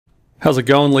How's it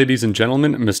going, ladies and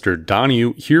gentlemen? Mr.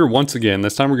 Donahue here once again.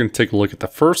 This time we're going to take a look at the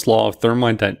first law of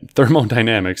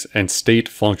thermodynamics and state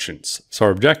functions. So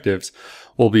our objectives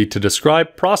will be to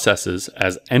describe processes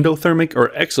as endothermic or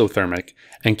exothermic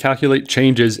and calculate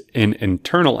changes in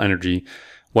internal energy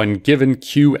when given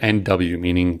Q and W,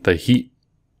 meaning the heat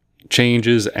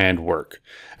changes and work,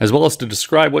 as well as to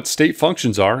describe what state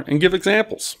functions are and give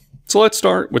examples. So let's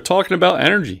start with talking about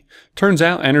energy. Turns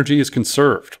out energy is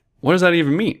conserved. What does that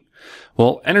even mean?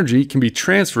 Well, energy can be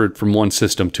transferred from one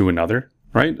system to another,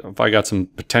 right? If I got some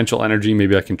potential energy,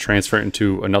 maybe I can transfer it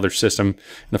into another system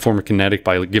in the form of kinetic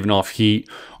by giving off heat,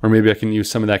 or maybe I can use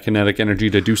some of that kinetic energy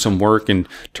to do some work and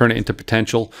turn it into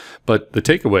potential. But the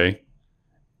takeaway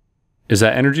is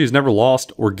that energy is never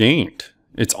lost or gained.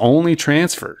 It's only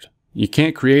transferred. You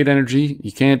can't create energy,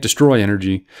 you can't destroy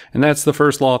energy, and that's the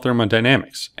first law of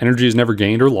thermodynamics. Energy is never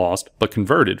gained or lost, but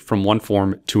converted from one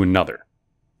form to another.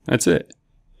 That's it.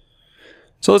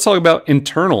 So let's talk about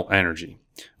internal energy.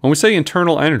 When we say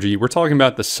internal energy, we're talking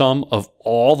about the sum of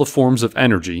all the forms of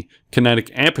energy, kinetic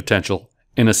and potential,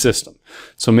 in a system.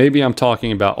 So maybe I'm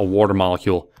talking about a water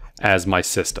molecule as my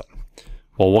system.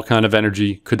 Well, what kind of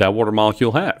energy could that water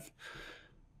molecule have?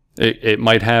 It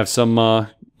might have some,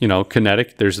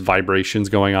 kinetic. There's vibrations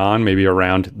going on, maybe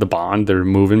around the bond. They're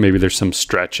moving. Maybe there's some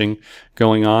stretching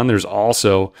going on. There's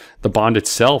also the bond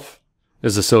itself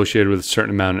is associated with a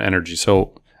certain amount of energy.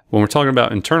 So when we're talking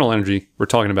about internal energy, we're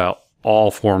talking about all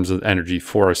forms of energy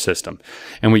for a system.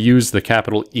 And we use the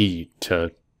capital E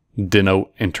to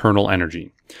denote internal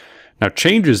energy. Now,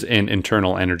 changes in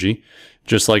internal energy,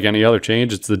 just like any other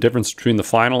change, it's the difference between the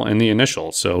final and the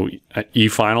initial. So E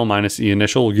final minus E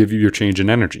initial will give you your change in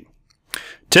energy.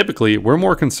 Typically, we're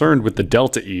more concerned with the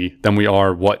delta E than we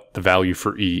are what the value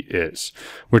for E is,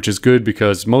 which is good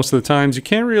because most of the times you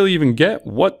can't really even get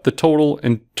what the total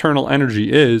internal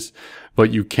energy is, but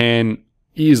you can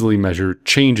easily measure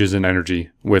changes in energy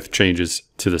with changes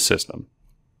to the system.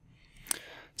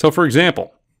 So for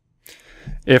example,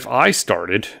 if I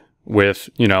started with,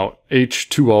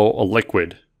 H2O, a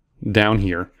liquid down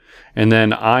here, and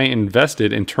then I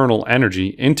invested internal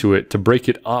energy into it to break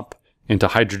it up into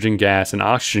hydrogen gas and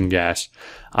oxygen gas,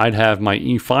 I'd have my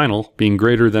E final being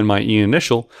greater than my E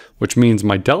initial, which means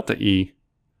my delta E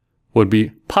would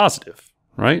be positive.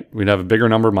 Right? We'd have a bigger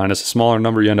number minus a smaller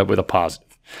number, you end up with a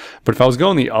positive. But if I was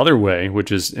going the other way,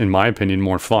 which is, in my opinion,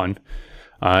 more fun,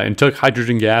 and took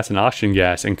hydrogen gas and oxygen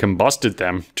gas and combusted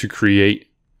them to create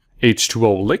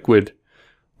H2O liquid,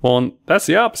 well, that's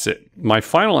the opposite. My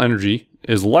final energy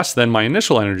is less than my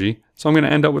initial energy, so I'm going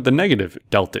to end up with the negative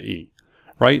delta E,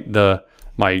 right?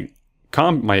 My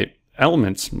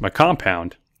elements, my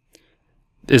compound,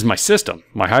 is my system.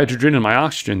 My hydrogen and my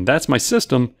oxygen, that's my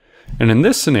system. And in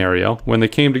this scenario, when they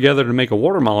came together to make a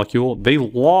water molecule, they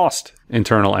lost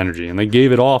internal energy and they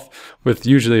gave it off with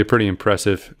usually a pretty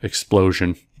impressive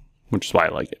explosion, which is why I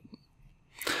like it.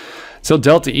 So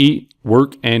delta E,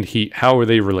 work and heat, how are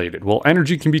they related? Well,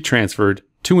 energy can be transferred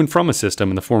to and from a system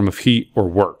in the form of heat or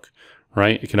work,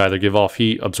 right? It can either give off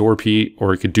heat, absorb heat,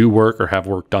 or it could do work or have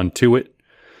work done to it.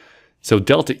 So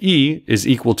delta E is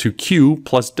equal to Q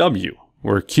plus W,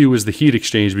 where Q is the heat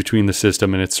exchange between the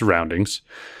system and its surroundings.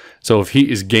 So if heat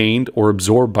is gained or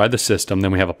absorbed by the system,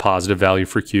 then we have a positive value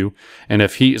for Q. And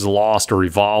if heat is lost or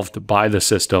evolved by the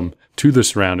system to the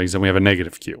surroundings, then we have a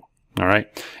negative Q. All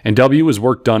right. And W is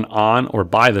work done on or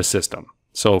by the system.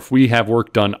 So if we have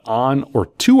work done on or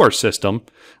to our system,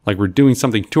 like we're doing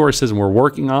something to our system, we're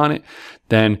working on it,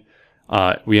 then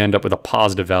we end up with a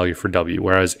positive value for W.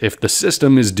 Whereas if the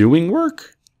system is doing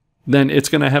work, then it's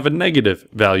going to have a negative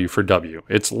value for W.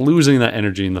 It's losing that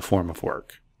energy in the form of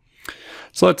work.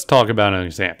 So let's talk about an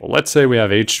example. Let's say we have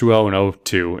H2O and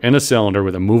O2 in a cylinder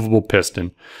with a movable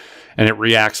piston, and it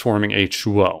reacts forming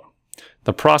H2O.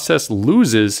 The process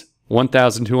loses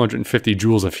 1,250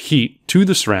 joules of heat to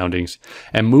the surroundings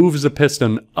and moves the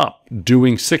piston up,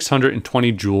 doing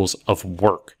 620 joules of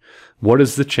work. What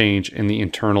is the change in the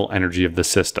internal energy of the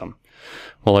system?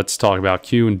 Well, let's talk about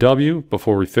Q and W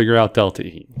before we figure out delta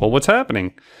E. Well, what's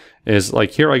happening is, like,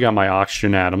 here I got my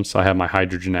oxygen atoms, I have my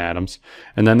hydrogen atoms,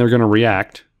 and then they're going to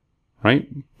react, right?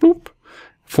 Boop,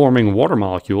 forming water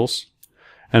molecules.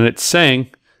 And it's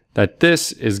saying that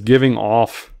this is giving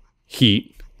off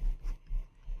heat,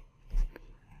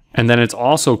 and then it's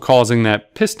also causing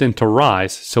that piston to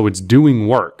rise, so it's doing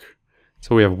work.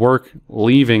 So we have work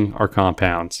leaving our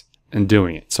compounds and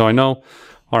doing it. So I know,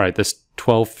 all right, this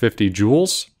 1250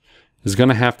 joules is going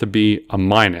to have to be a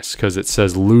minus because it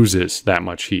says loses that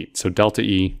much heat. So delta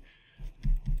E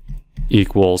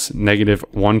equals negative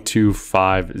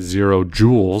 1250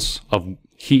 joules of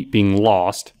heat being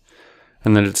lost.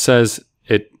 And then it says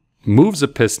it moves a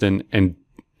piston and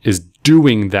is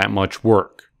doing that much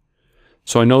work.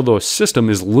 So I know the system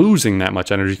is losing that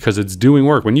much energy because it's doing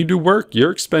work. When you do work,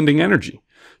 you're expending energy.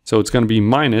 So it's going to be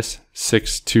minus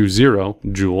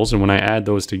 620 joules. And when I add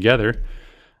those together,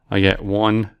 I get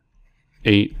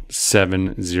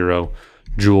 1870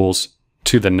 joules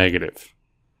to the negative.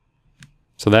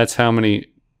 So that's how many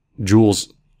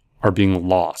joules are being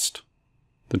lost.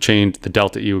 The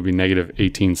delta E would be negative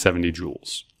 1870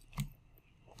 joules.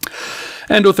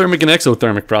 Endothermic and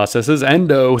exothermic processes.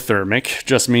 Endothermic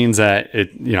just means that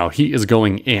heat is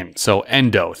going in. So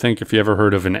endo, think if you ever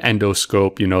heard of an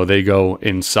endoscope, they go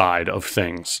inside of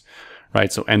things,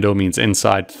 right? So endo means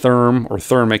inside. Therm or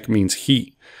thermic means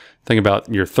heat. Think about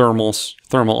your thermal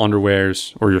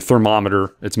underwears or your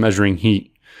thermometer. It's measuring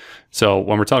heat. So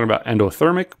when we're talking about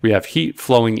endothermic, we have heat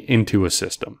flowing into a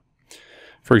system.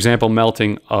 For example,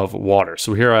 melting of water.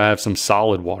 So here I have some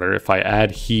solid water. If I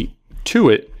add heat to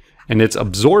it, and it's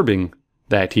absorbing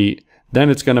that heat, then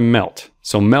it's going to melt.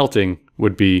 So melting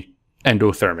would be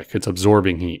endothermic. It's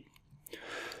absorbing heat.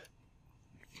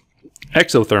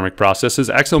 Exothermic processes.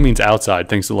 Exo means outside.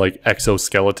 Things like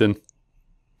exoskeleton.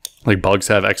 Like bugs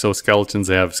have exoskeletons.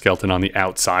 They have a skeleton on the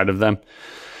outside of them.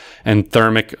 And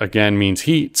thermic, again, means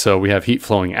heat. So we have heat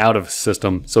flowing out of a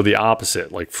system. So the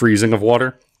opposite, like freezing of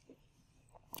water.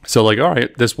 So like, all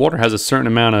right, this water has a certain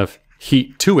amount of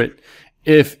heat to it.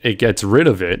 If it gets rid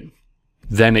of it,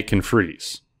 then it can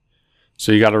freeze.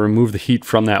 So you got to remove the heat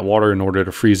from that water in order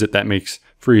to freeze it. That makes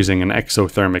freezing an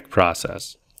exothermic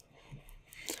process.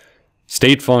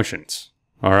 State functions.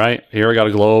 All right, here I got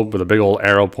a globe with a big old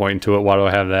arrow pointing to it. Why do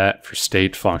I have that? For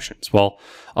state functions. Well,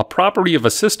 a property of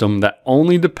a system that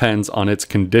only depends on its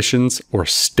conditions or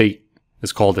state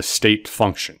is called a state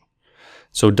function.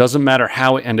 So it doesn't matter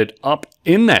how it ended up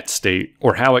in that state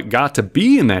or how it got to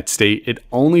be in that state. It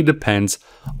only depends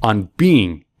on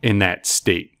being in that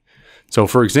state. So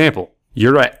for example,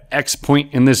 you're at X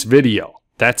point in this video.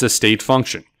 That's a state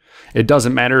function. It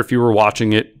doesn't matter if you were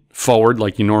watching it forward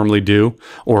like you normally do,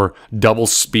 or double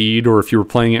speed, or if you were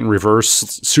playing it in reverse,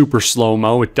 super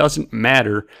slow-mo. It doesn't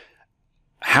matter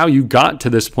how you got to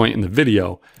this point in the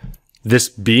video. This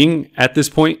being at this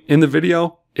point in the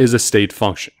video is a state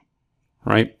function,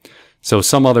 right? So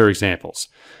some other examples.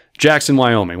 Jackson,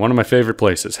 Wyoming, one of my favorite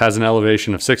places, has an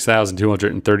elevation of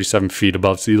 6,237 feet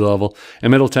above sea level.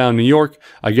 And Middletown, New York,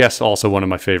 I guess also one of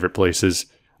my favorite places,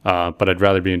 but I'd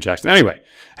rather be in Jackson. Anyway,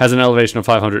 has an elevation of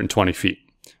 520 feet.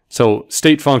 So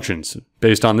state functions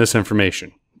based on this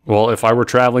information. Well, if I were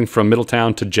traveling from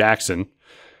Middletown to Jackson,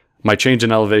 my change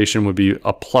in elevation would be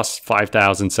a plus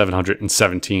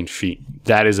 5,717 feet.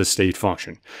 That is a state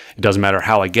function. It doesn't matter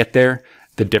how I get there.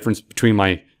 The difference between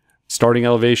my starting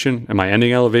elevation and my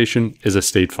ending elevation is a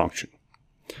state function.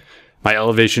 My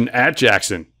elevation at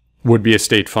Jackson would be a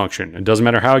state function. It doesn't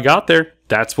matter how I got there.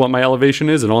 That's what my elevation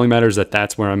is. It only matters that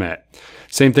that's where I'm at.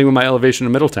 Same thing with my elevation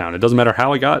in Middletown. It doesn't matter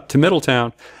how I got to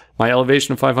Middletown. My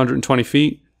elevation of 520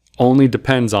 feet only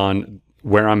depends on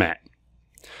where I'm at.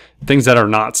 Things that are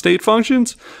not state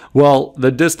functions, well,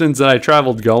 the distance that I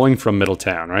traveled going from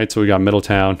Middletown, right? So we got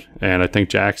Middletown, and I think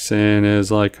Jackson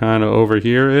is like kind of over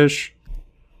here-ish,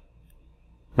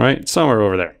 right? Somewhere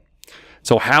over there.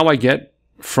 So how I get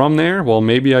from there? Well,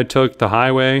 maybe I took the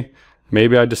highway.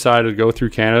 Maybe I decided to go through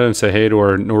Canada and say hey to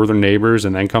our northern neighbors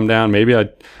and then come down. Maybe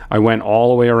I went all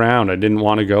the way around. I didn't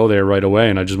want to go there right away,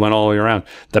 and I just went all the way around.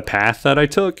 The path that I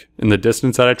took and the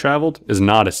distance that I traveled is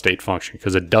not a state function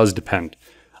because it does depend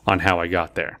on how I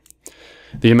got there.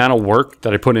 The amount of work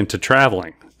that I put into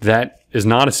traveling, that is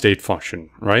not a state function,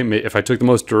 right? If I took the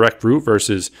most direct route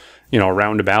versus, a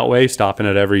roundabout way, stopping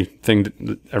at every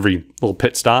little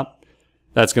pit stop,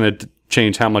 that's going to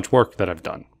change how much work that I've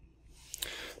done.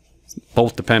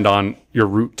 Both depend on your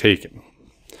route taken.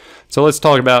 So let's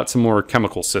talk about some more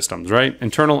chemical systems, right?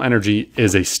 Internal energy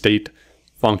is a state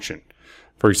function.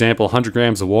 For example, 100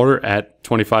 grams of water at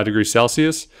 25 degrees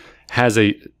Celsius has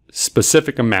a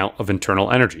specific amount of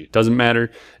internal energy. It doesn't matter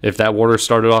if that water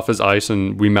started off as ice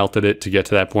and we melted it to get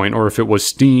to that point, or if it was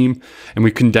steam and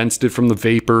we condensed it from the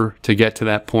vapor to get to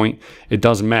that point. It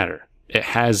doesn't matter. It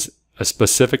has a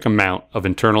specific amount of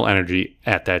internal energy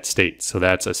at that state. So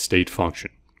that's a state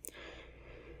function.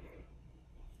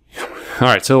 All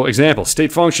right, so example,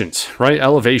 state functions, right?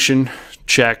 Elevation,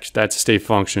 check, that's a state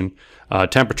function.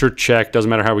 Temperature, check, doesn't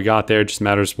matter how we got there, it just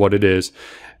matters what it is.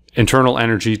 Internal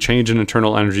energy, change in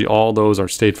internal energy, all those are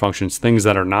state functions. Things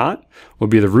that are not would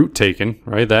be the route taken,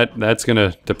 right? That's going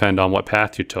to depend on what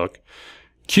path you took.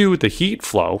 Q, the heat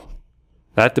flow,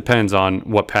 that depends on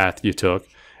what path you took.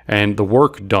 And the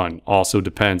work done also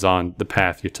depends on the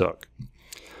path you took.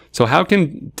 So how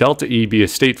can delta E be a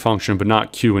state function but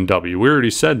not Q and W? We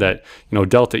already said that,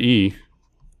 delta E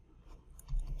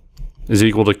is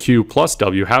equal to Q plus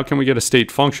W. How can we get a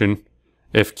state function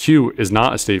if Q is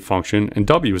not a state function and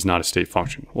W is not a state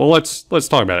function? Well, let's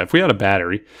talk about it. If we had a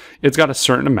battery, it's got a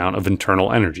certain amount of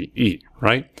internal energy, E,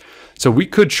 right? So we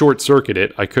could short circuit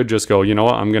it. I could just go, you know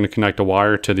what, I'm going to connect a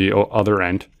wire to the other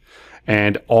end,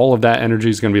 and all of that energy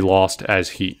is going to be lost as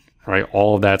heat, right?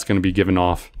 All of that's going to be given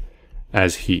off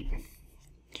as heat.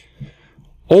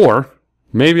 Or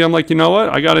maybe I'm like, you know what,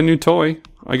 I got a new toy.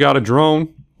 I got a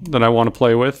drone that I want to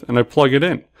play with, and I plug it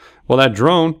in. Well, that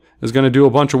drone is going to do a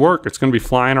bunch of work. It's going to be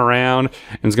flying around,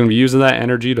 and it's going to be using that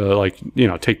energy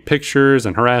to take pictures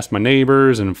and harass my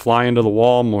neighbors and fly into the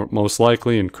wall most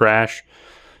likely and crash.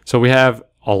 So we have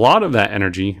a lot of that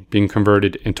energy being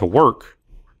converted into work,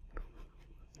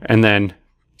 and then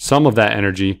some of that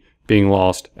energy being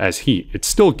lost as heat. It's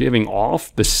still giving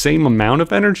off the same amount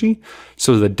of energy,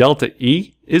 so the delta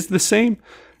E is the same,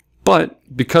 but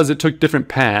because it took different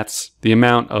paths, the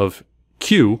amount of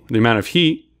Q, the amount of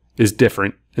heat, is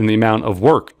different, and the amount of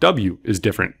work, W, is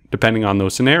different, depending on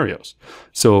those scenarios.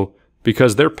 So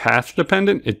because they're path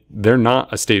dependent, they're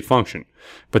not a state function.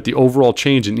 But the overall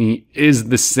change in E is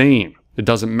the same. It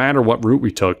doesn't matter what route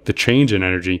we took, the change in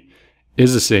energy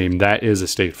is the same. That is a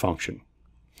state function.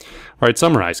 All right,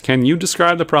 summarize. Can you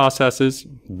describe the processes?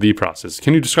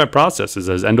 Can you describe processes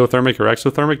as endothermic or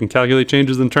exothermic and calculate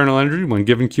changes in internal energy when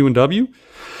given Q and W?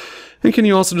 And can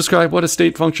you also describe what a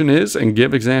state function is and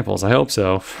give examples? I hope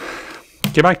so.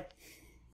 Okay, bye.